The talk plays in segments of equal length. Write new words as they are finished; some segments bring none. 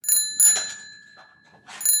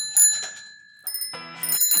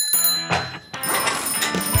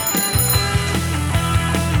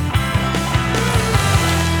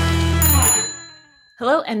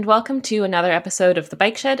Hello, and welcome to another episode of The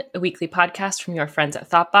Bike Shed, a weekly podcast from your friends at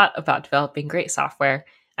Thoughtbot about developing great software.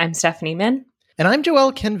 I'm Stephanie Min. And I'm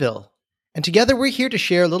Joelle Kenville. And together we're here to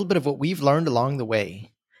share a little bit of what we've learned along the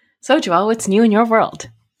way. So, Joelle, what's new in your world?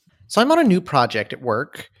 So I'm on a new project at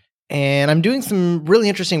work, and I'm doing some really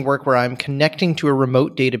interesting work where I'm connecting to a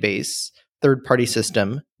remote database, third-party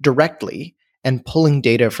system, directly, and pulling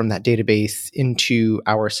data from that database into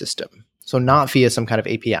our system. So not via some kind of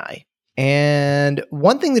API. And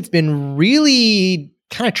one thing that's been really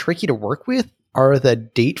kind of tricky to work with are the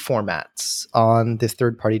date formats on this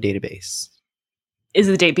third-party database. Is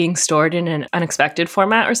the date being stored in an unexpected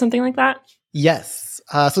format or something like that? Yes.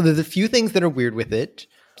 So there's a few things that are weird with it.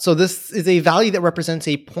 So this is a value that represents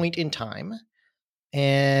a point in time,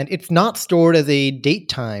 and it's not stored as a date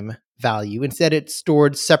time value. Instead, it's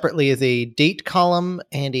stored separately as a date column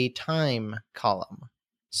and a time column.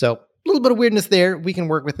 So a little bit of weirdness there. We can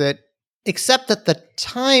work with it, except that the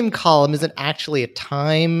time column isn't actually a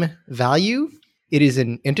time value. It is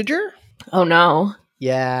an integer. Oh, no.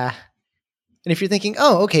 Yeah. And if you're thinking,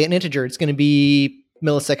 oh, okay, an integer, it's going to be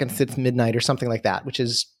milliseconds since midnight or something like that, which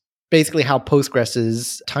is basically how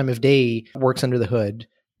Postgres's time of day works under the hood.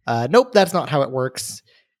 Nope, that's not how it works.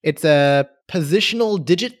 It's a positional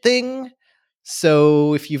digit thing.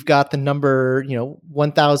 So if you've got the number,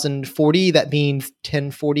 1040, that means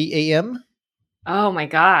 10:40 a.m. Oh my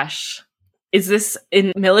gosh. Is this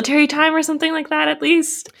in military time or something like that at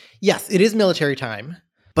least? Yes, it is military time,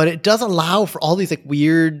 but it does allow for all these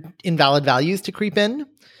weird invalid values to creep in.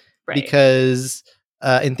 Right. Because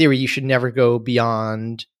in theory, you should never go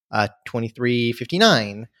beyond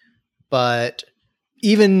 23:59. But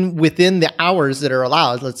even within the hours that are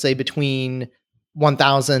allowed, let's say between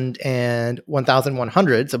 1000 and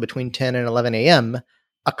 1100, so between 10 and 11 a.m.,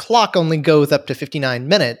 a clock only goes up to 59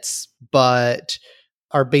 minutes, but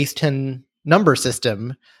our base 10 number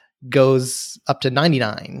system goes up to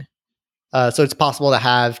 99. So it's possible to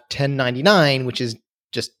have 1099, which is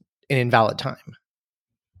just an invalid time.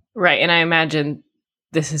 Right. And I imagine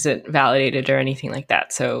this isn't validated or anything like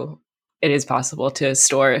that. So it is possible to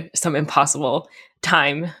store some impossible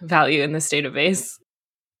time value in this database.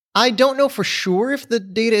 I don't know for sure if the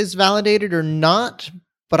data is validated or not,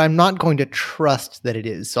 but I'm not going to trust that it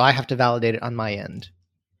is. So I have to validate it on my end.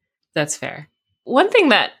 That's fair. One thing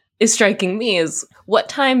that is striking me is what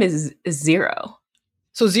time is zero?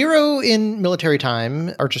 So zero in military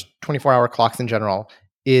time, or just 24-hour clocks in general,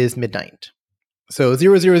 is midnight. So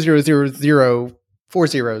 000000 4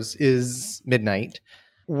 zeros is midnight.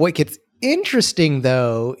 What gets interesting,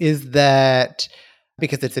 though, is that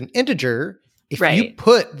because it's an integer, if you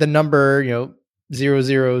put the number,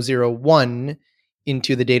 0001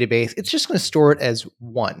 into the database, it's just going to store it as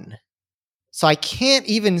 1. So I can't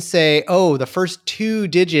even say, oh, the first 2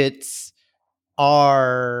 digits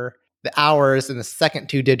are the hours and the second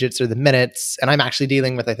 2 digits are the minutes. And I'm actually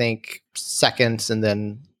dealing with, I think, seconds and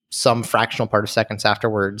then some fractional part of seconds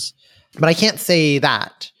afterwards. But I can't say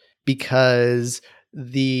that because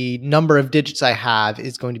the number of digits I have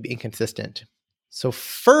is going to be inconsistent. So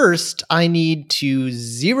first, I need to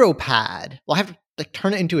zero pad. Well, I have to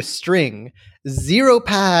turn it into a string. Zero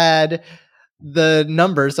pad the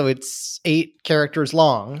number so it's 8 characters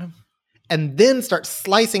long, and then start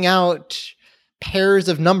slicing out pairs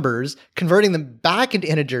of numbers, converting them back into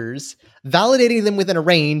integers, validating them within a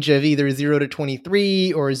range of either 0 to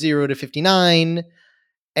 23 or 0 to 59,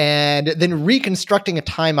 and then reconstructing a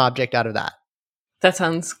time object out of that. That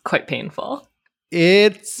sounds quite painful.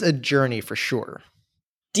 It's a journey for sure.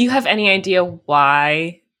 Do you have any idea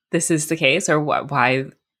why this is the case or why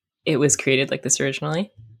it was created like this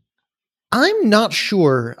originally? I'm not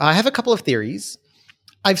sure. I have a couple of theories.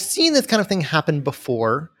 I've seen this kind of thing happen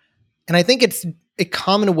before, and I think it's a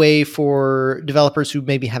common way for developers who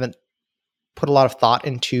maybe haven't put a lot of thought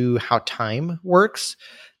into how time works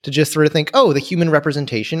to just sort of think, oh, the human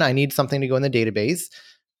representation, I need something to go in the database.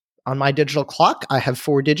 On my digital clock, I have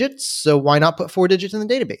 4 digits, so why not put 4 digits in the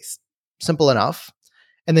database? Simple enough.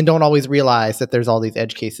 And then don't always realize that there's all these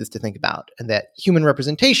edge cases to think about and that human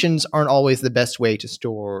representations aren't always the best way to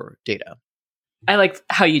store data. I like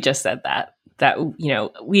how you just said that,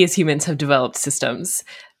 we as humans have developed systems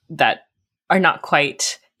that are not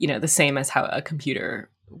quite, the same as how a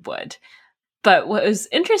computer would. But what was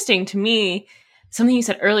interesting to me, something you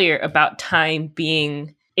said earlier about time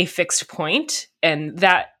being a fixed point, and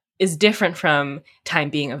that is different from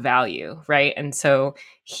time being a value, right? And so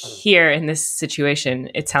here in this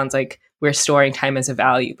situation, it sounds like we're storing time as a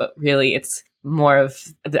value, but really it's more of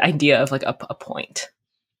the idea of like a point.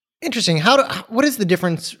 Interesting. What is the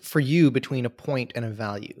difference for you between a point and a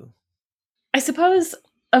value? I suppose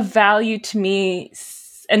a value to me,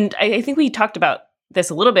 and I think we talked about this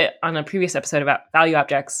a little bit on a previous episode about value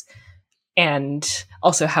objects and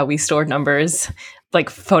also how we store numbers, like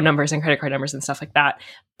phone numbers and credit card numbers and stuff like that.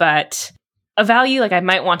 But a value, like I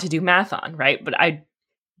might want to do math on, right? But I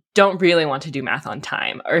don't really want to do math on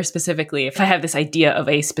time, or specifically if I have this idea of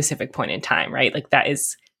a specific point in time, right? Like that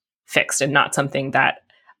is fixed and not something that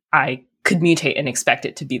I could mutate and expect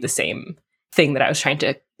it to be the same thing that I was trying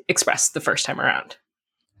to express the first time around.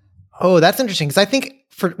 Oh, that's interesting. Because I think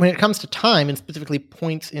when it comes to time, and specifically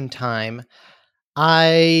points in time,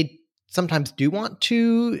 I sometimes do want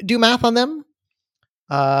to do math on them.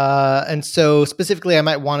 And so specifically, I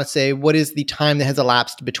might want to say, what is the time that has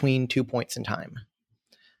elapsed between 2 points in time?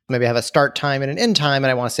 Maybe I have a start time and an end time,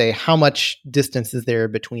 and I want to say, how much distance is there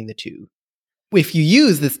between the two? If you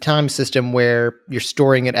use this time system where you're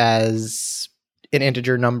storing it as an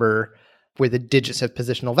integer number where the digits have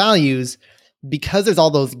positional values, because there's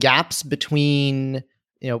all those gaps between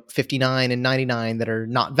 59 and 99 that are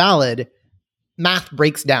not valid, math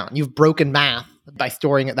breaks down. You've broken math by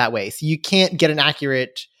storing it that way. So you can't get an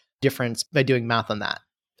accurate difference by doing math on that.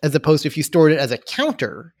 As opposed to if you stored it as a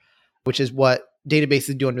counter, which is what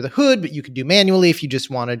databases do under the hood, but you could do manually if you just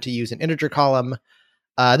wanted to use an integer column,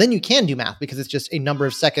 then you can do math because it's just a number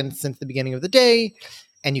of seconds since the beginning of the day,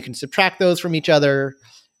 and you can subtract those from each other.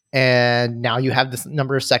 And now you have this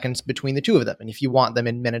number of seconds between the two of them. And if you want them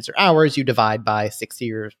in minutes or hours, you divide by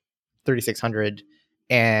 60 or 3600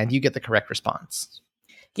 and you get the correct response.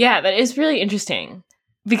 Yeah, that is really interesting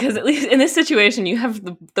because at least in this situation, you have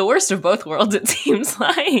the worst of both worlds, it seems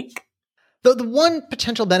like. The one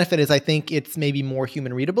potential benefit is I think it's maybe more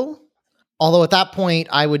human readable. Although at that point,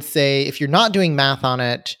 I would say if you're not doing math on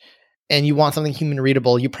it and you want something human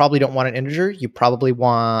readable, you probably don't want an integer. You probably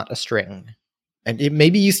want a string. And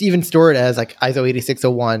maybe you even store it as like ISO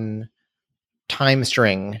 8601 time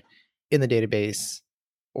string in the database,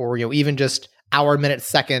 or even just hour, minute,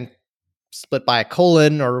 second split by a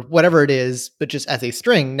colon or whatever it is, but just as a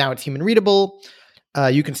string. Now it's human readable.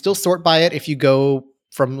 You can still sort by it if you go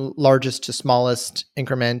from largest to smallest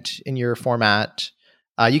increment in your format.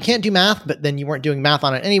 You can't do math, but then you weren't doing math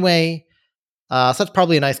on it anyway. So that's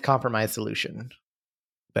probably a nice compromise solution.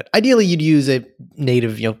 But ideally, you'd use a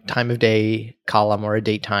native, time of day column or a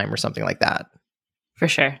date time or something like that. For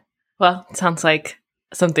sure. Well, it sounds like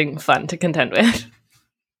something fun to contend with.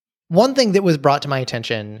 One thing that was brought to my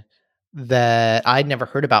attention that I'd never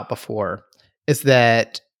heard about before is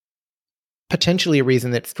that potentially a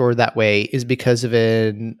reason that it's stored that way is because of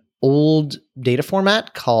an old data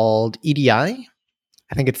format called EDI.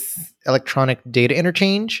 I think it's electronic data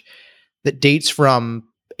interchange that dates from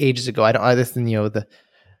ages ago. I don't know, this in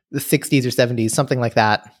the 60s or 70s, something like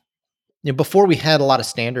that. Before we had a lot of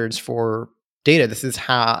standards for data, this is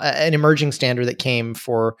how an emerging standard that came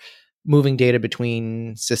for moving data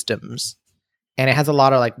between systems. And it has a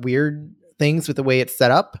lot of like weird things with the way it's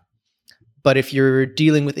set up. But if you're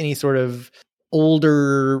dealing with any sort of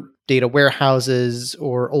older data warehouses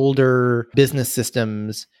or older business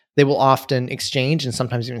systems, they will often exchange and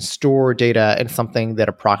sometimes even store data in something that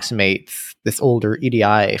approximates this older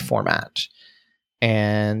EDI format.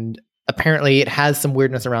 And apparently it has some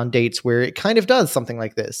weirdness around dates where it kind of does something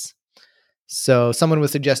like this. So someone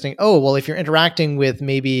was suggesting, if you're interacting with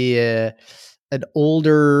maybe an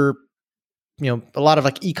older, a lot of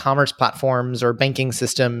like e-commerce platforms or banking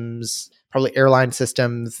systems, probably airline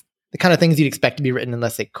systems, the kind of things you'd expect to be written in,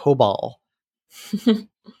 let's say, COBOL,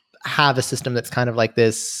 have a system that's kind of like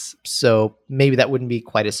this. So maybe that wouldn't be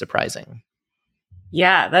quite as surprising.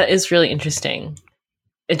 Yeah, that is really interesting.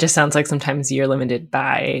 It just sounds like sometimes you're limited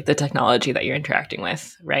by the technology that you're interacting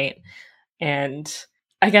with, right? And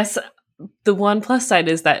I guess the one plus side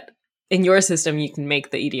is that in your system, you can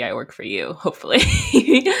make the EDI work for you, hopefully.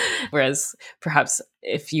 Whereas perhaps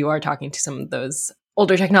if you are talking to some of those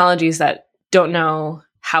older technologies that don't know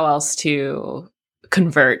how else to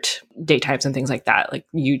convert date types and things like that, like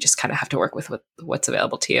you just kind of have to work with what's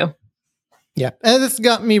available to you. Yeah. And this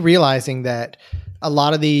got me realizing that a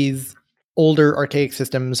lot of these older archaic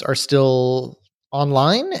systems are still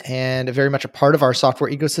online and very much a part of our software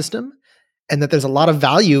ecosystem, and that there's a lot of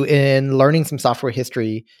value in learning some software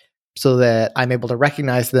history so that I'm able to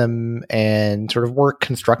recognize them and sort of work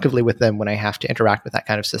constructively with them when I have to interact with that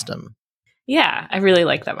kind of system. Yeah, I really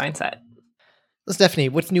like that mindset. So Stephanie,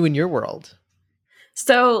 what's new in your world?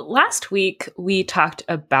 So last week, we talked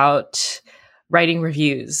about writing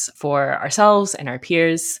reviews for ourselves and our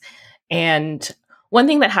peers. And one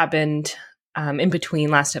thing that happened in between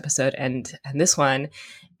last episode and this one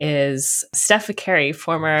is Steph Carey,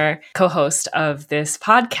 former co-host of this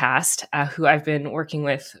podcast, who I've been working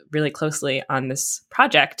with really closely on this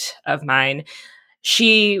project of mine.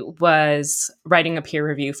 She was writing a peer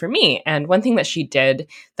review for me. And one thing that she did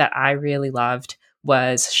that I really loved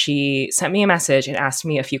was she sent me a message and asked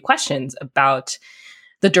me a few questions about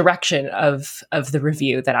the direction of the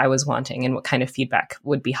review that I was wanting and what kind of feedback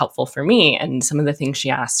would be helpful for me. And some of the things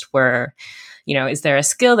she asked were, is there a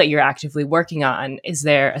skill that you're actively working on? Is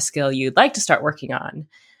there a skill you'd like to start working on?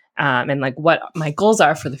 And like what my goals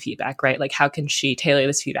are for the feedback, right? Like how can she tailor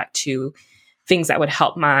this feedback to things that would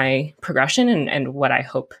help my progression and what I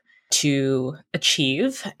hope to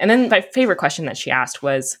achieve. And then my favorite question that she asked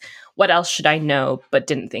was, what else should I know but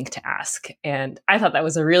didn't think to ask? And I thought that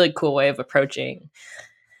was a really cool way of approaching,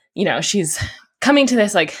 she's coming to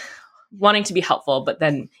this like wanting to be helpful, but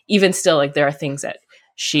then even still, like there are things that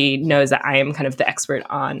she knows that I am kind of the expert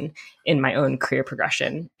on in my own career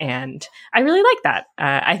progression. And I really like that.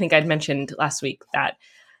 I think I'd mentioned last week that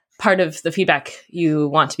part of the feedback you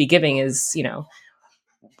want to be giving is,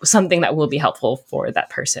 something that will be helpful for that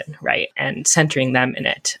person, right? And centering them in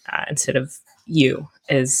it instead of you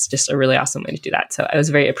is just a really awesome way to do that. So I was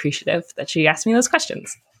very appreciative that she asked me those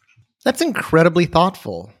questions. That's incredibly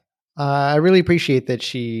thoughtful. I really appreciate that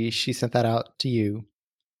she sent that out to you.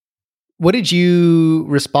 What did you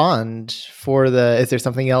respond for is there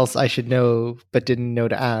something else I should know but didn't know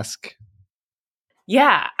to ask?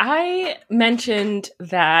 Yeah, I mentioned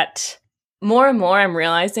that more and more I'm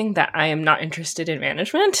realizing that I am not interested in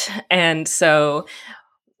management. And so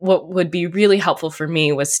what would be really helpful for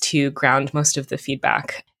me was to ground most of the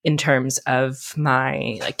feedback in terms of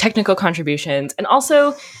my like technical contributions. And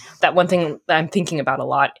also that one thing that I'm thinking about a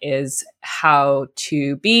lot is how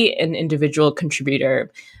to be an individual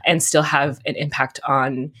contributor and still have an impact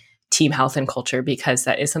on team health and culture, because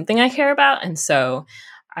that is something I care about. And so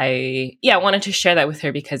I wanted to share that with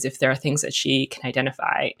her, because if there are things that she can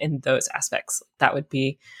identify in those aspects, that would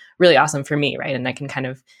be really awesome for me, right? And I can kind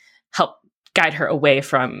of help guide her away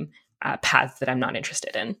from paths that I'm not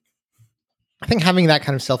interested in. I think having that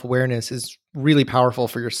kind of self-awareness is really powerful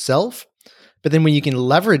for yourself. But then when you can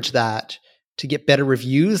leverage that to get better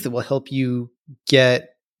reviews that will help you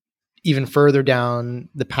get even further down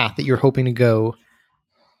the path that you're hoping to go.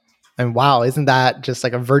 And wow, isn't that just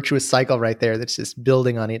like a virtuous cycle right there that's just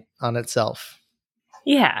building on itself?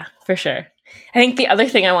 Yeah, for sure. I think the other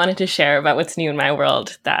thing I wanted to share about what's new in my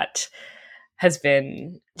world that has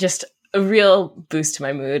been just a real boost to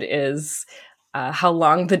my mood is how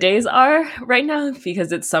long the days are right now,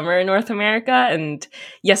 because it's summer in North America. And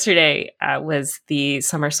yesterday was the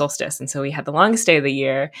summer solstice. And so we had the longest day of the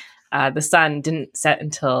year. The sun didn't set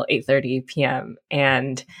until 8:30 p.m.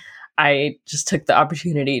 And I just took the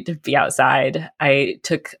opportunity to be outside. I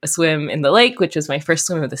took a swim in the lake, which was my first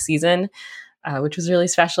swim of the season, which was really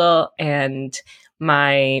special. And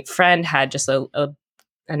my friend had just a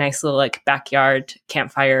nice little like backyard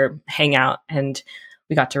campfire hangout, and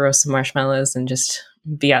we got to roast some marshmallows and just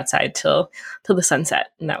be outside till the sunset.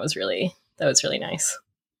 And that was really nice.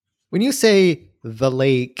 When you say the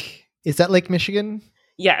lake, is that Lake Michigan?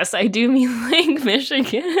 Yes, I do mean Lake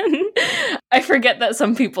Michigan. I forget that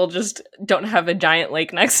some people just don't have a giant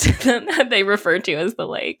lake next to them that they refer to as the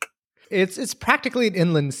lake. It's practically an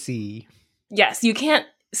inland sea. Yes, you can't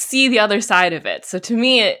see the other side of it. So to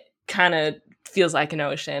me, it kind of feels like an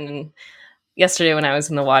ocean. And yesterday when I was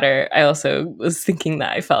in the water, I also was thinking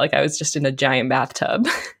that I felt like I was just in a giant bathtub.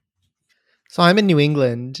 So I'm in New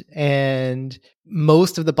England, and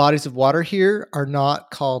most of the bodies of water here are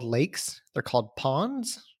not called lakes. They're called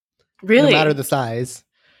ponds. Really? No matter the size.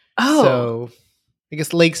 Oh. So I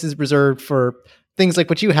guess lakes is reserved for things like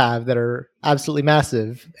what you have that are absolutely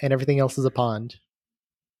massive, and everything else is a pond.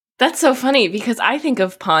 That's so funny, because I think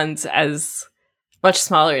of ponds as much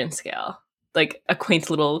smaller in scale, like a quaint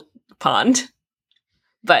little pond.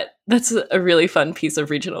 But that's a really fun piece of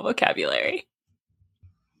regional vocabulary.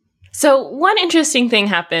 So one interesting thing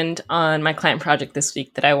happened on my client project this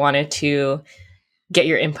week that I wanted to get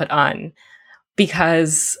your input on,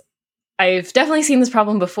 because I've definitely seen this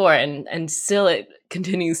problem before, and still it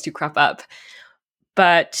continues to crop up.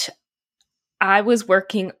 But I was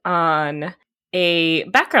working on a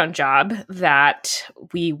background job that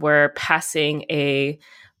we were passing a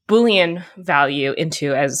Boolean value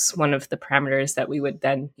into as one of the parameters that we would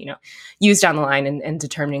then, use down the line in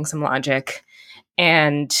determining some logic.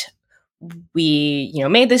 And we,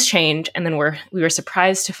 made this change, and then we were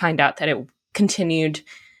surprised to find out that it continued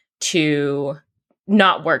to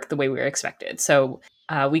not work the way we were expected. So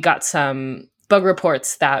we got some bug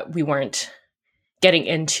reports that we weren't getting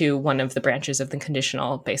into one of the branches of the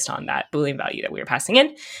conditional based on that Boolean value that we were passing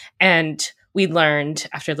in. And we learned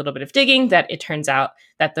after a little bit of digging that it turns out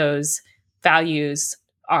that those values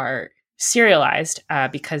are serialized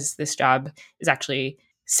because this job is actually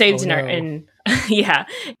saved yeah,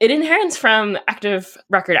 it inherits from active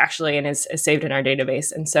record actually and is saved in our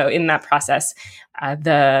database. And so in that process,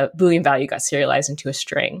 the Boolean value got serialized into a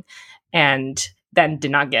string and then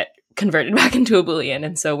did not get converted back into a Boolean.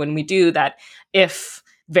 And so when we do that if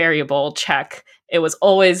variable check, it was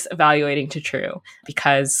always evaluating to true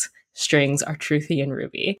because strings are truthy in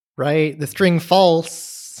Ruby. Right. The string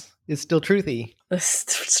false is still truthy. The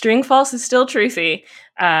string false is still truthy.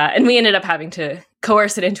 And we ended up having to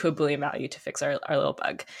coerce it into a Boolean value to fix our little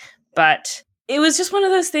bug. But it was just one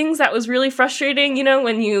of those things that was really frustrating,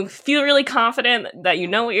 when you feel really confident that you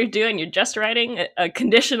know what you're doing, you're just writing a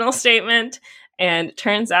conditional statement, and it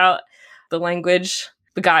turns out the language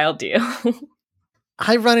beguiled you.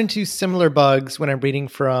 I run into similar bugs when I'm reading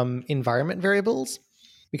from environment variables,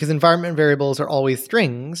 because environment variables are always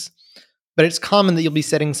strings, but it's common that you'll be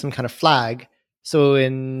setting some kind of flag. So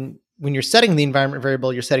when you're setting the environment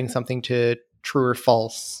variable, you're setting something to true or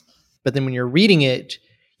false. But then when you're reading it,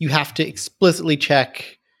 you have to explicitly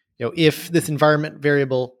check, if this environment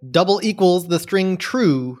variable double equals the string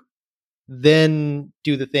true, then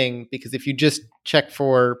do the thing. Because if you just check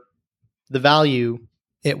for the value,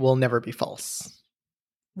 it will never be false.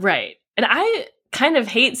 Right. And I kind of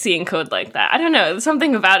hate seeing code like that. I don't know.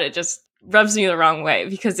 Something about it just rubs me the wrong way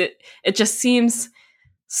because it just seems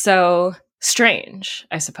so strange,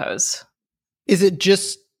 I suppose. Is it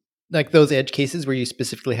just like those edge cases where you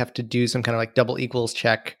specifically have to do some kind of like double equals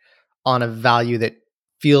check on a value that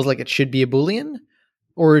feels like it should be a Boolean?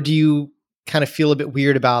 Or do you kind of feel a bit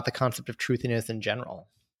weird about the concept of truthiness in general?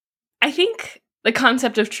 I think the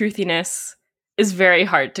concept of truthiness is very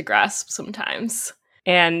hard to grasp sometimes.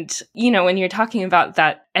 And, when you're talking about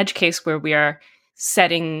that edge case where we're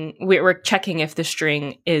checking if the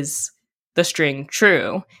string is the string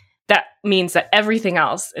true, that means that everything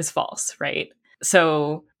else is false, right?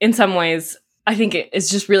 So in some ways, I think it is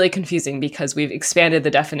just really confusing because we've expanded the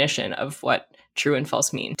definition of what true and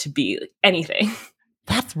false mean to be anything.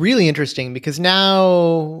 That's really interesting because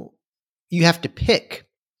now you have to pick.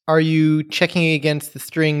 Are you checking against the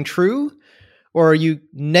string true? Or are you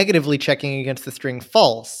negatively checking against the string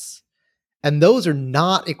false? And those are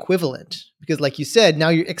not equivalent because like you said, now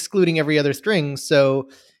you're excluding every other string. So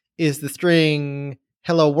is the string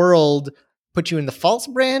hello world put you in the false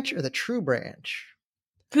branch or the true branch?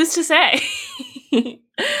 Who's to say?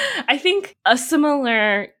 I think a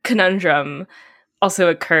similar conundrum also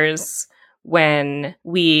occurs when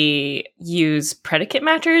we use predicate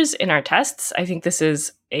matchers in our tests. I think this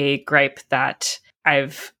is a gripe that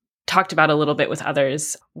I've talked about a little bit with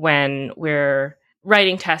others when we're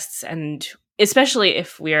writing tests, and especially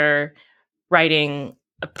if we're writing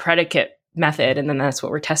a predicate method and then that's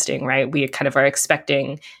what we're testing, right? We kind of are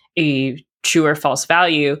expecting a true or false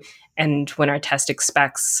value. And when our test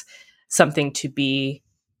expects something to be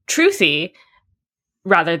truthy,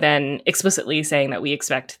 rather than explicitly saying that we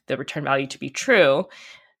expect the return value to be true,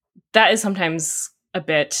 that is sometimes a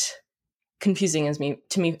bit confusing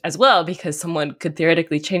to me as well, because someone could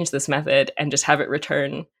theoretically change this method and just have it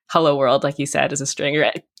return hello world, like you said, as a string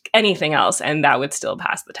or anything else, and that would still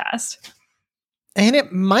pass the test. And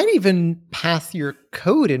it might even pass your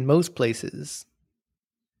code in most places.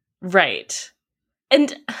 Right.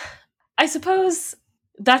 And I suppose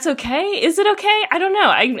that's okay. Is it okay? I don't know.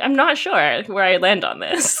 I'm not sure where I land on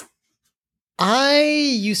this. I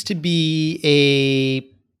used to be a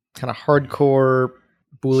kind of hardcore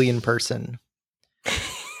Boolean person.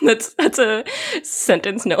 That's a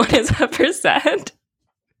sentence no one has ever said.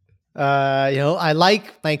 I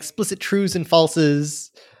like my explicit trues and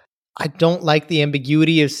falses. I don't like the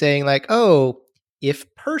ambiguity of saying like, oh,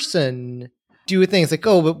 if person, do a thing. It's like,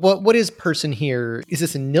 oh, but what is person here? Is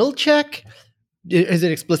this a nil check? Is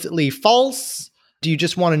it explicitly false? Do you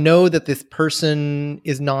just want to know that this person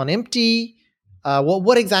is non-empty?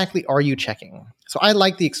 What exactly are you checking? So I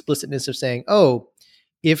like the explicitness of saying, oh,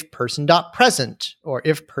 if person.present, or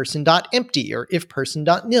if person.empty, or if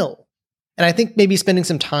person.nil. And I think maybe spending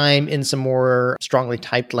some time in some more strongly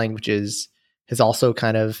typed languages has also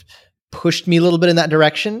kind of pushed me a little bit in that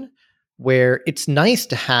direction, where it's nice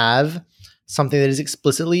to have something that is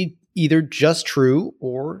explicitly either just true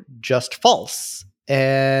or just false.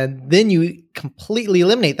 And then you completely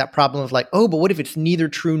eliminate that problem of like, oh, but what if it's neither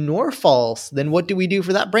true nor false? Then what do we do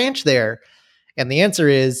for that branch there? And the answer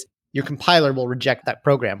is your compiler will reject that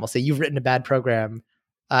program. We'll say you've written a bad program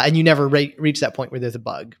and you never reach that point where there's a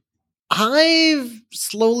bug. I've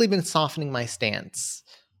slowly been softening my stance.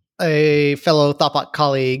 A fellow Thoughtbot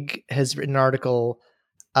colleague has written an article,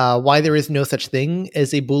 Why There Is No Such Thing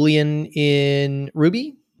as a Boolean in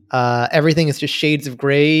Ruby. Everything is just shades of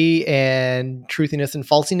gray and truthiness and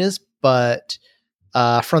falsiness, but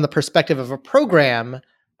from the perspective of a program,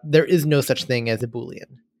 there is no such thing as a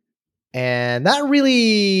Boolean. And that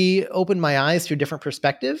really opened my eyes to a different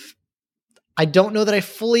perspective. I don't know that I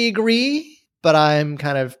fully agree, but I'm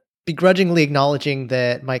kind of begrudgingly acknowledging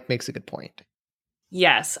that Mike makes a good point.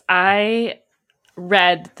 Yes, I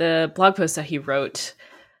read the blog post that he wrote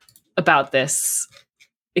about this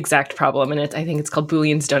exact problem, and I think it's called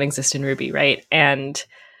Booleans Don't Exist in Ruby, right? And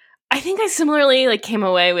I think I similarly came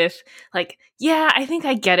away with yeah, I think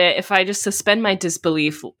I get it if I just suspend my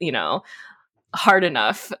disbelief, hard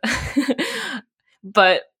enough.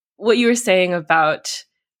 But what you were saying about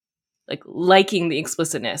liking the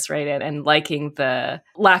explicitness, right? And liking the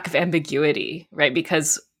lack of ambiguity, right?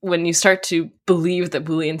 Because when you start to believe that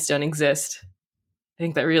Booleans don't exist, I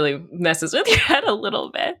think that really messes with your head a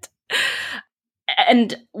little bit.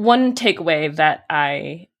 And one takeaway that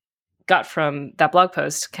I got from that blog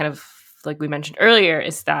post, kind of like we mentioned earlier,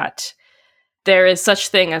 is that there is such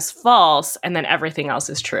thing as false, and then everything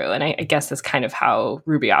else is true. And I guess that's kind of how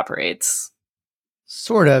Ruby operates.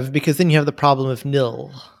 Sort of, because then you have the problem of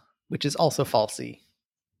nil, which is also falsy.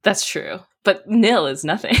 That's true. But nil is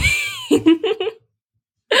nothing.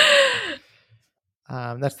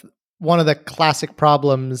 That's one of the classic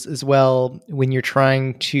problems as well when you're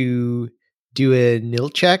trying to do a nil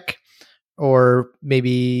check, or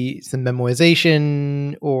maybe some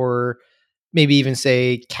memoization, or maybe even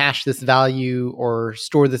say cache this value or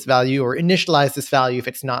store this value or initialize this value if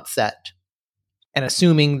it's not set. And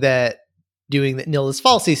assuming that doing that nil is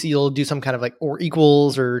falsy, so you'll do some kind of or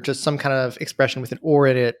equals or just some kind of expression with an or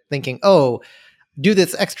in it, thinking, oh, do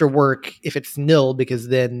this extra work if it's nil because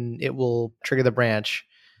then it will trigger the branch.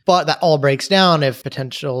 But that all breaks down if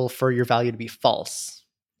potential for your value to be false,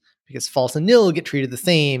 because false and nil get treated the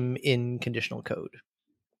same in conditional code.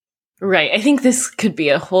 Right. I think this could be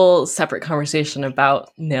a whole separate conversation about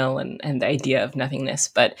nil and the idea of nothingness.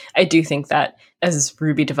 But I do think that as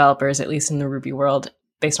Ruby developers, at least in the Ruby world,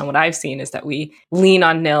 based on what I've seen, is that we lean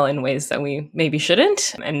on nil in ways that we maybe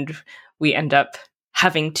shouldn't. And we end up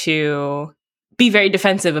having to be very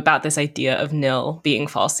defensive about this idea of nil being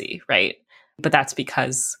falsy, right? But that's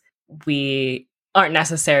because we aren't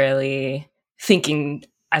necessarily thinking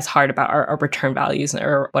as hard about our return values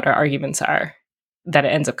or what our arguments are, that it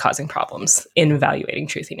ends up causing problems in evaluating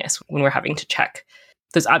truthiness when we're having to check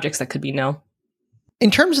those objects that could be nil.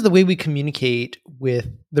 In terms of the way we communicate with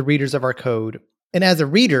the readers of our code, and as a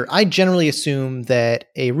reader, I generally assume that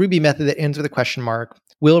a Ruby method that ends with a question mark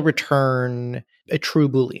will return a true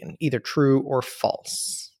Boolean, either true or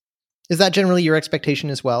false. Is that generally your expectation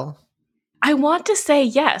as well? I want to say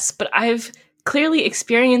yes, but I've clearly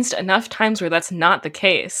experienced enough times where that's not the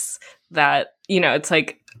case that, it's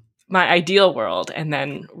like my ideal world and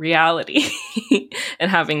then reality and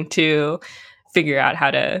having to figure out how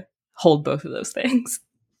to hold both of those things.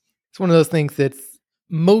 It's one of those things that's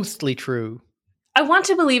mostly true. I want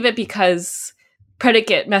to believe it because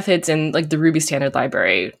predicate methods in the Ruby standard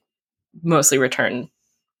library mostly return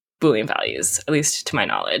Boolean values, at least to my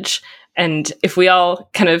knowledge. And if we all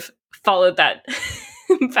kind of followed that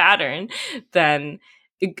pattern, then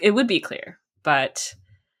it would be clear. But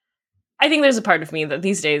I think there's a part of me that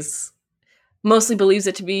these days mostly believes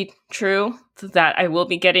it to be true, that I will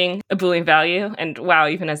be getting a Boolean value. And wow,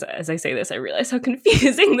 even as I say this, I realize how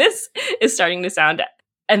confusing this is starting to sound.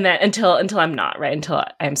 And then until I'm not, right? Until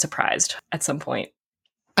I am surprised at some point.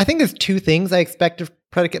 I think there's two things I expect of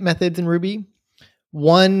predicate methods in Ruby.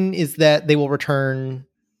 One is that they will return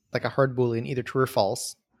a hard Boolean, either true or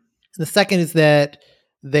false. And the second is that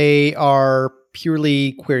they are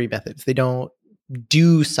purely query methods. They don't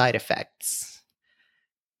do side effects.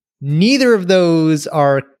 Neither of those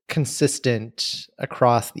are consistent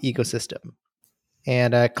across the ecosystem.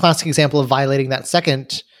 And a classic example of violating that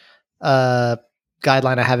second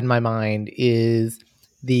guideline I have in my mind is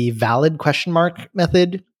the valid question mark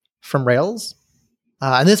method from Rails.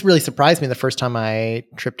 And this really surprised me the first time I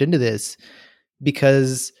tripped into this,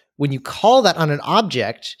 because when you call that on an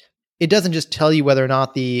object, it doesn't just tell you whether or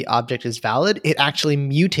not the object is valid. It actually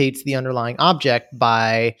mutates the underlying object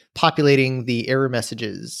by populating the error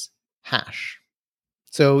messages hash.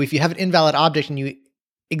 So if you have an invalid object and you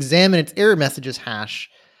examine its error messages hash,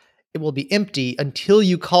 it will be empty until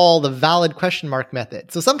you call the valid question mark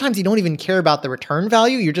method. So sometimes you don't even care about the return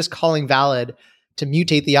value. You're just calling valid to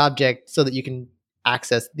mutate the object so that you can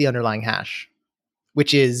access the underlying hash,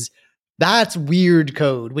 that's weird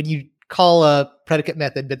code. When you call a predicate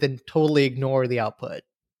method, but then totally ignore the output.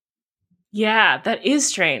 Yeah, that is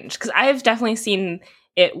strange because I've definitely seen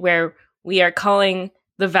it where we are calling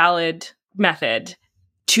the valid method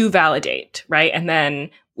to validate, right? And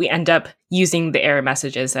then we end up using the error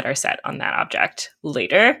messages that are set on that object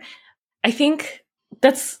later. I think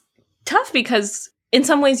that's tough because in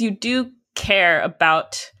some ways you do care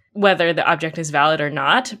about whether the object is valid or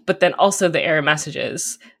not, but then also the error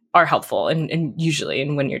messages are helpful and usually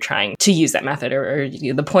and when you're trying to use that method or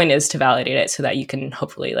the point is to validate it so that you can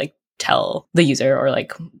hopefully like tell the user or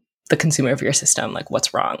like the consumer of your system like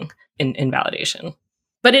what's wrong in validation.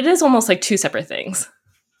 But it is almost like two separate things.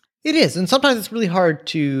 It is. And sometimes it's really hard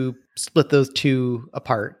to split those two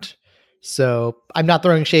apart. So I'm not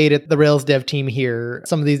throwing shade at the Rails dev team here.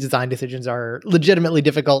 Some of these design decisions are legitimately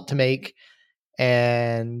difficult to make.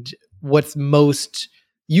 And what's most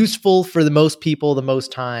useful for the most people, the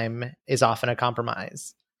most time is often a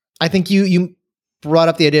compromise. I think you brought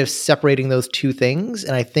up the idea of separating those two things.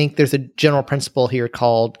 And I think there's a general principle here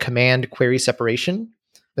called command query separation.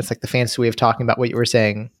 That's like the fancy way of talking about what you were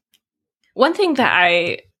saying. One thing that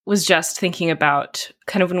I was just thinking about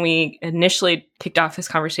kind of when we initially kicked off this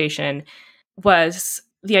conversation was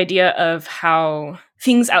the idea of how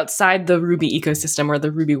things outside the Ruby ecosystem or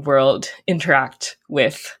the Ruby world interact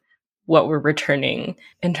with what we're returning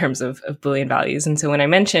in terms of Boolean values. And so when I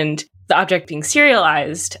mentioned the object being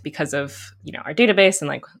serialized because of, our database and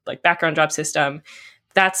like background job system,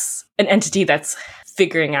 that's an entity that's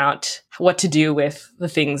figuring out what to do with the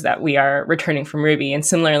things that we are returning from Ruby. And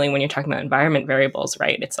similarly, when you're talking about environment variables,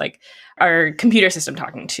 right? It's like our computer system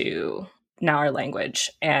talking to now our language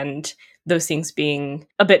and those things being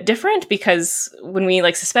a bit different because when we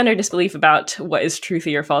like suspend our disbelief about what is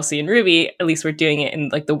truthy or falsy in Ruby, at least we're doing it in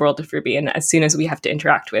like the world of Ruby. And as soon as we have to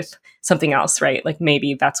interact with something else, right? Like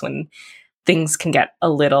maybe that's when things can get a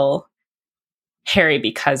little hairy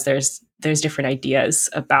because there's different ideas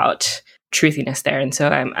about truthiness there. And so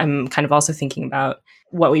I'm kind of also thinking about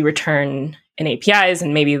what we return in APIs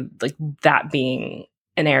and maybe like that being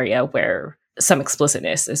an area where some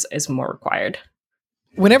explicitness is more required.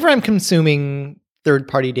 Whenever I'm consuming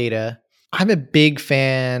third-party data, I'm a big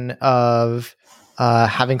fan of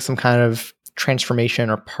having some kind of transformation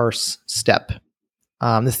or parse step.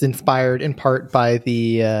 This is inspired in part by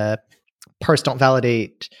the Parse Don't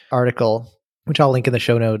Validate article, which I'll link in the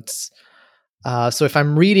show notes. So if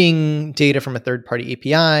I'm reading data from a third-party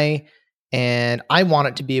API and I want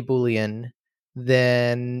it to be a Boolean,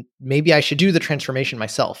 then maybe I should do the transformation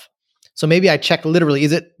myself. So maybe I check literally,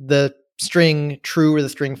 is it the string true or the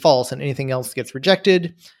string false, and anything else gets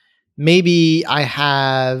rejected. Maybe I'm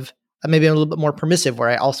a little bit more permissive where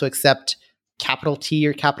I also accept capital T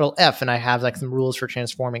or capital F, and I have like some rules for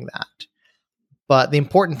transforming that. But the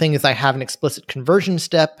important thing is I have an explicit conversion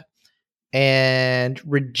step and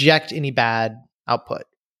reject any bad output.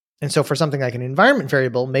 And so for something like an environment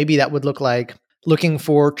variable, maybe that would look like looking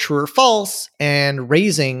for true or false and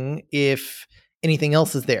raising if anything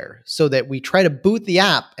else is there, so that we try to boot the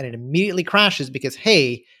app and it immediately crashes because,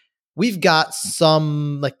 hey, we've got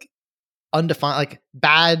some like undefined, like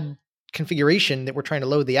bad configuration that we're trying to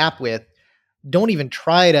load the app with. Don't even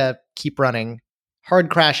try to keep running. Hard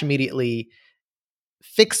crash immediately,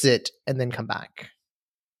 fix it, and then come back.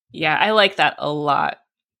 Yeah, I like that a lot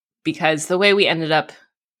because the way we ended up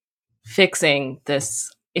fixing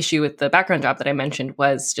this issue with the background job that I mentioned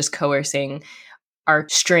was just coercing our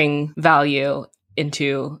string value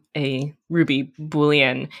into a Ruby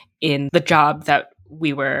Boolean in the job that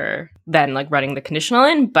we were then like running the conditional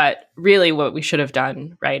in. But really what we should have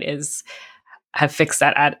done, right, is have fixed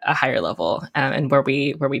that at a higher level and where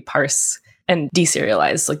we parse and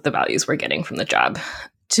deserialize like the values we're getting from the job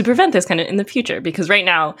to prevent this kind of in the future. Because right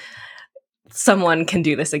now someone can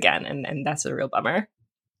do this again and that's a real bummer.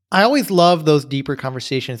 I always love those deeper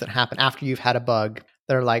conversations that happen after you've had a bug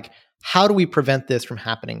that are like, how do we prevent this from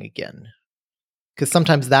happening again? Because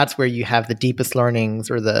sometimes that's where you have the deepest learnings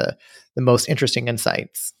or the most interesting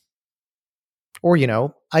insights. Or,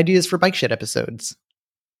 ideas for bike shed episodes.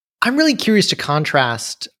 I'm really curious to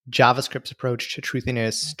contrast JavaScript's approach to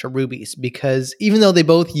truthiness to Ruby's, because even though they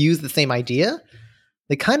both use the same idea,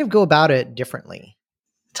 they kind of go about it differently.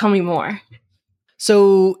 Tell me more.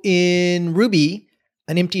 So in Ruby,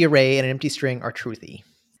 an empty array and an empty string are truthy.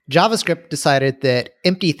 JavaScript decided that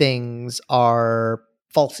empty things are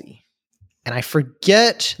falsy. And I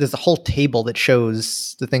forget, there's a whole table that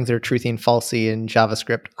shows the things that are truthy and falsy in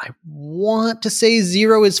JavaScript. I want to say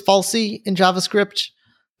 0 is falsy in JavaScript,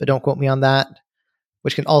 but don't quote me on that,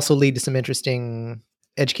 which can also lead to some interesting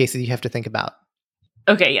edge cases you have to think about.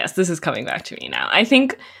 Okay, yes, this is coming back to me now. I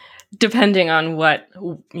think depending on what,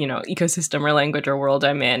 ecosystem or language or world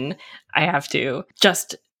I'm in, I have to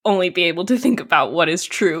just only be able to think about what is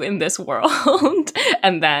true in this world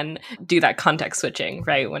and then do that context switching,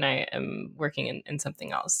 right, when I am working in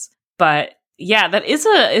something else. But yeah, that is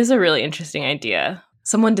a really interesting idea.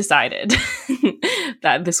 Someone decided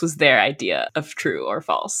that this was their idea of true or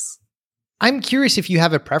false. I'm curious if you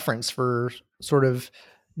have a preference for sort of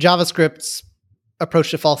JavaScript's approach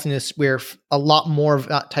to falsiness, where a lot more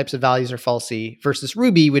types of values are falsy, versus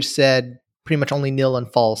Ruby, which said pretty much only nil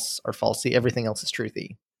and false are falsy. Everything else is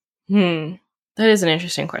truthy. That is an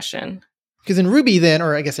interesting question. Because in Ruby then,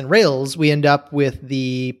 or I guess in Rails, we end up with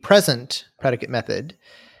the present predicate method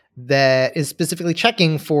that is specifically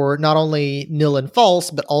checking for not only nil and false,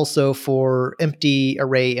 but also for empty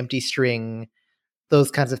array, empty string, those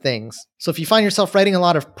kinds of things. So if you find yourself writing a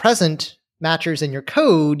lot of present matchers in your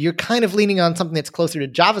code, you're kind of leaning on something that's closer to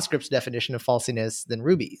JavaScript's definition of falsiness than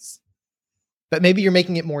Ruby's. But maybe you're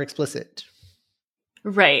making it more explicit.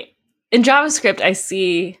 Right. In JavaScript, I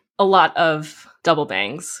see a lot of double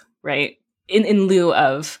bangs, right? In lieu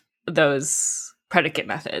of those predicate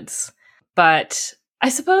methods. But I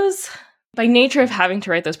suppose by nature of having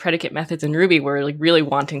to write those predicate methods in Ruby, we're like really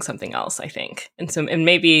wanting something else, I think. And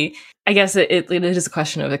maybe, I guess it is a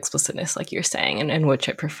question of explicitness, like you're saying, and which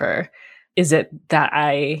I prefer. Is it that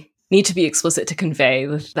I need to be explicit to convey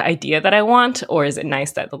the idea that I want, or is it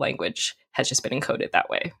nice that the language has just been encoded that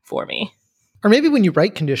way for me? Or maybe when you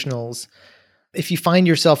write conditionals, if you find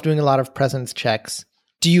yourself doing a lot of presence checks,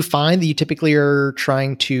 do you find that you typically are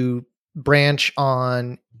trying to branch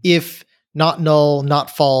on if not null,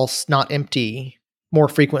 not false, not empty more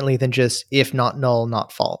frequently than just if not null,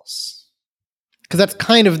 not false? Because that's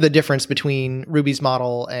kind of the difference between Ruby's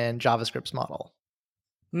model and JavaScript's model.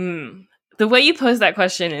 The way you pose that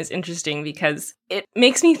question is interesting because it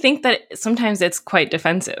makes me think that sometimes it's quite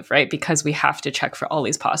defensive, right? Because we have to check for all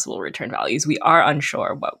these possible return values. We are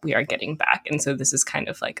unsure what we are getting back. And so this is kind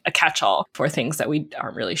of like a catch-all for things that we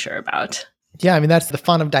aren't really sure about. Yeah, I mean, that's the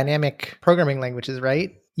fun of dynamic programming languages,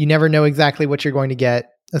 right? You never know exactly what you're going to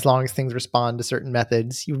get as long as things respond to certain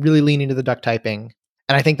methods. You really lean into the duck typing.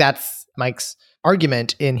 And I think that's Mike's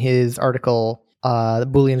argument in his article,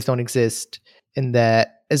 Booleans don't exist, in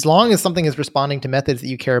that as long as something is responding to methods that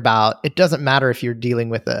you care about, it doesn't matter if you're dealing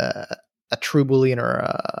with a true Boolean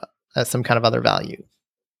or some kind of other value.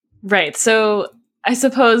 Right. So I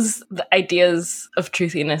suppose the ideas of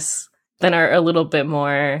truthiness then are a little bit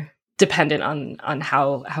more dependent on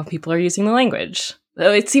how people are using the language.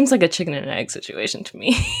 Though it seems like a chicken and egg situation to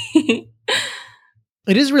me.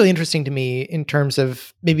 It is really interesting to me in terms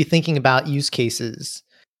of maybe thinking about use cases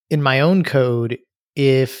in my own code.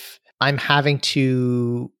 If I'm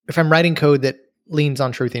writing code that leans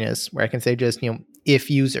on truthiness, where I can say just, if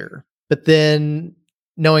user, but then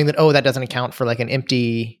knowing that, that doesn't account for like an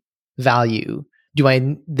empty value, do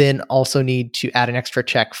I then also need to add an extra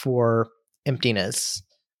check for emptiness?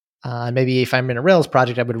 Maybe if I'm in a Rails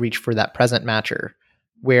project, I would reach for that present matcher,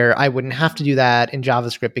 where I wouldn't have to do that in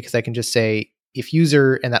JavaScript because I can just say if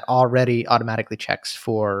user, and that already automatically checks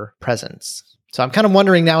for presence. So I'm kind of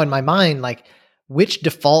wondering now in my mind, like, which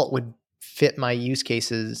default would fit my use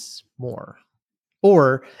cases more?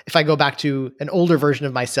 Or if I go back to an older version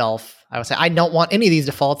of myself, I would say, I don't want any of these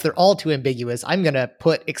defaults. They're all too ambiguous. I'm going to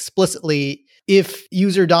put explicitly if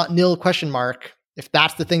user.nil ? If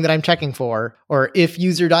that's the thing that I'm checking for, or if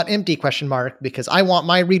user.empty ? Because I want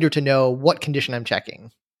my reader to know what condition I'm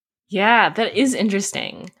checking. Yeah, that is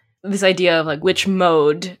interesting. This idea of like, which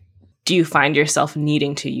mode do you find yourself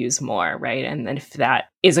needing to use more, right? And then if that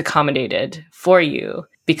is accommodated for you,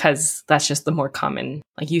 because that's just the more common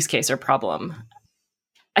like use case or problem.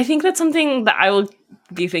 I think that's something that I will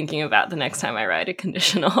be thinking about the next time I write a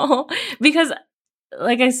conditional. Because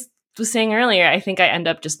like I was saying earlier, I think I end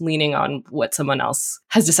up just leaning on what someone else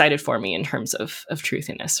has decided for me in terms of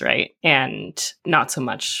truthiness, right? And not so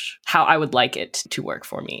much how I would like it to work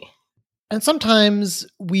for me. And sometimes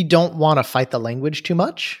we don't want to fight the language too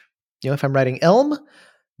much. If I'm writing Elm,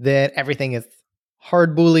 then everything is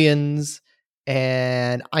hard Booleans,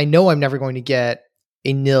 and I know I'm never going to get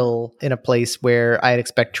a nil in a place where I'd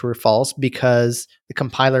expect true or false because the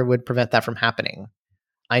compiler would prevent that from happening.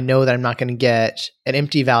 I know that I'm not going to get an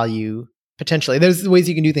empty value potentially. There's ways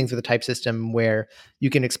you can do things with a type system where you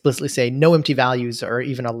can explicitly say no empty values are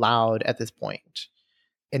even allowed at this point.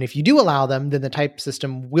 And if you do allow them, then the type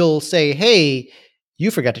system will say, hey, you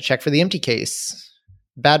forgot to check for the empty case.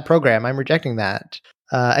 Bad program. I'm rejecting that.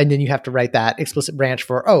 And then you have to write that explicit branch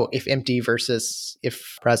for, if empty versus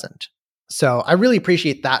if present. So I really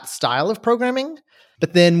appreciate that style of programming.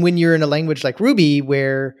 But then when you're in a language like Ruby,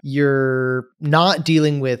 where you're not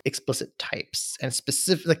dealing with explicit types and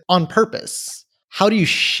specific, like on purpose, how do you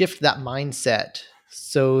shift that mindset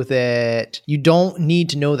so that you don't need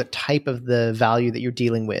to know the type of the value that you're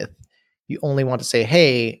dealing with? You only want to say,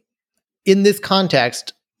 hey, in this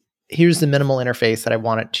context, here's the minimal interface that I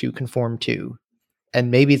want it to conform to. And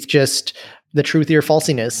maybe it's just the truthy or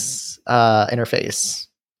falsiness interface.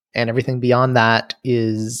 And everything beyond that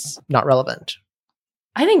is not relevant.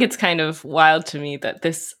 I think it's kind of wild to me that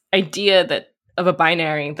this idea that of a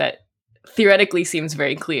binary that theoretically seems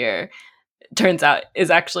very clear turns out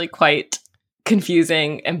is actually quite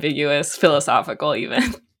confusing, ambiguous, philosophical even.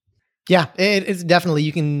 Yeah, it's definitely,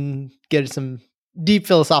 you can get some deep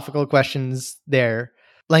philosophical questions there.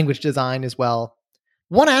 Language design as well.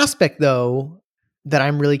 One aspect, though, that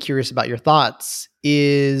I'm really curious about your thoughts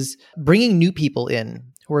is bringing new people in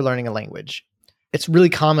who are learning a language. It's really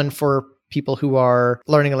common for people who are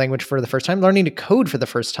learning a language for the first time, learning to code for the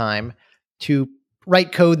first time, to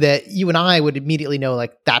write code that you and I would immediately know,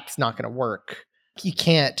 like, that's not going to work. You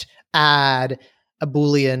can't add a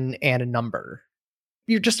Boolean and a number.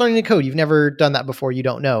 You're just learning to code. You've never done that before. You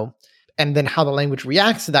don't know. And then how the language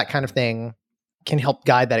reacts to that kind of thing can help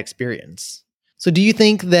guide that experience. So do you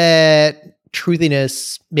think that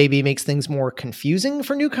truthiness maybe makes things more confusing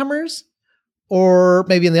for newcomers? Or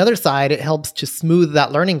maybe on the other side, it helps to smooth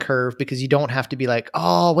that learning curve because you don't have to be like,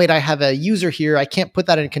 oh, wait, I have a user here. I can't put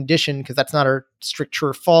that in a condition because that's not a strict true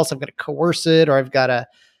or false. I'm going to coerce it, or I've got to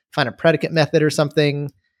find a predicate method or something.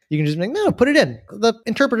 You can just be like, no, put it in. The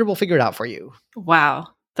interpreter will figure it out for you. Wow.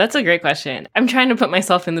 That's a great question. I'm trying to put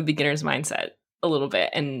myself in the beginner's mindset a little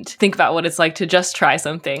bit and think about what it's like to just try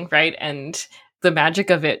something, right? And the magic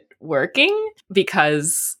of it working,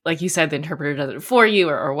 because like you said, the interpreter does it for you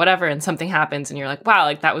or whatever, and something happens and you're like, wow,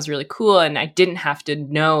 like that was really cool. And I didn't have to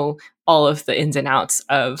know all of the ins and outs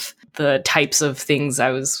of the types of things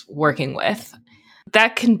I was working with.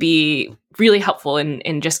 That can be really helpful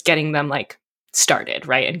in just getting them like started,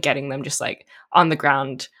 right? And getting them just like on the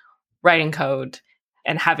ground, writing code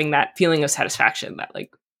and having that feeling of satisfaction that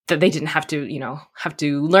like, that they didn't have to, have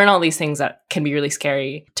to learn all these things that can be really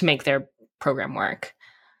scary to make their program work.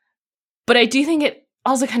 But I do think it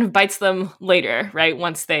also kind of bites them later, right?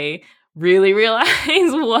 Once they really realize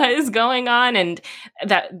what is going on, and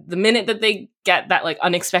that the minute that they get that like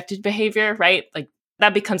unexpected behavior, right? Like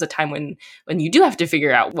that becomes a time when you do have to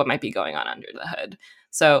figure out what might be going on under the hood.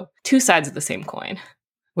 So two sides of the same coin.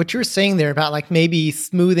 What you're saying there about like maybe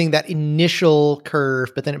smoothing that initial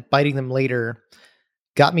curve, but then it biting them later,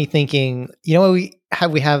 got me thinking, we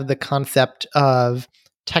have the concept of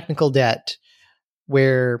technical debt,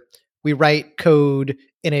 where we write code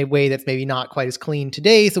in a way that's maybe not quite as clean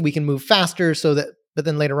today so we can move faster, but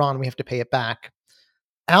then later on we have to pay it back.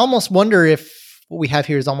 I almost wonder if what we have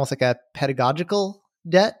here is almost like a pedagogical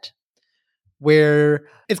debt, where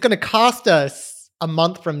it's going to cost us a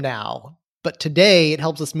month from now, but today it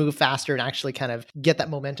helps us move faster and actually kind of get that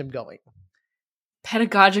momentum going.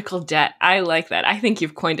 Pedagogical debt. I like that. I think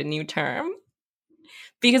you've coined a new term,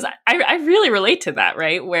 because I really relate to that,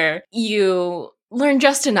 right? Where you learn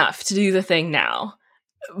just enough to do the thing now,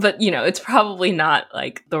 but it's probably not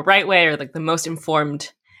like the right way or like the most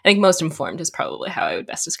informed. I think most informed is probably how I would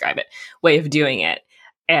best describe it, way of doing it.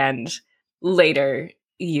 And later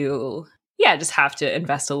you just have to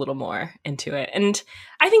invest a little more into it. And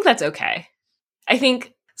I think that's okay. I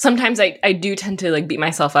think sometimes I do tend to like beat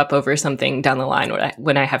myself up over something down the line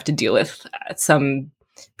when I have to deal with some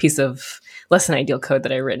piece of less than ideal code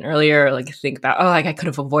that I written earlier, or like think about, like I could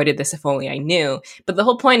have avoided this if only I knew. But the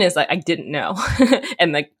whole point is like I didn't know.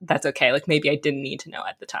 And like that's okay. Like maybe I didn't need to know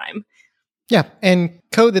at the time. Yeah. And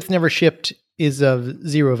code that's never shipped is of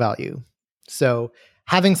zero value. So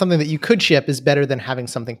having something that you could ship is better than having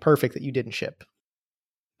something perfect that you didn't ship.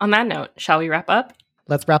 On that note, shall we wrap up?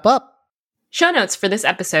 Let's wrap up. Show notes for this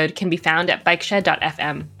episode can be found at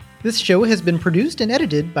bikeshed.fm. This show has been produced and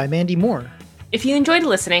edited by Mandy Moore. If you enjoyed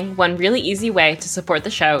listening, one really easy way to support the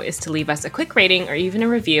show is to leave us a quick rating or even a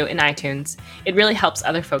review in iTunes. It really helps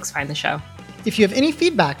other folks find the show. If you have any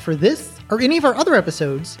feedback for this or any of our other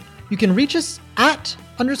episodes, you can reach us at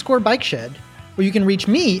 _bikeshed, or you can reach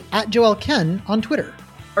me at Joel Ken on Twitter.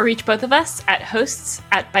 Or reach both of us at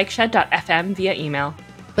hosts@bikeshed.fm via email.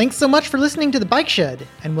 Thanks so much for listening to The Bike Shed,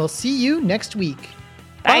 and we'll see you next week.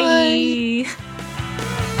 Bye!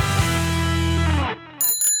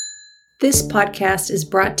 This podcast is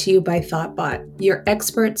brought to you by Thoughtbot, your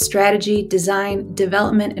expert strategy, design,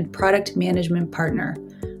 development, and product management partner.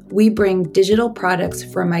 We bring digital products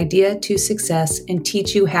from idea to success and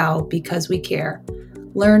teach you how because we care.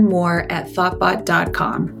 Learn more at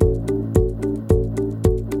thoughtbot.com.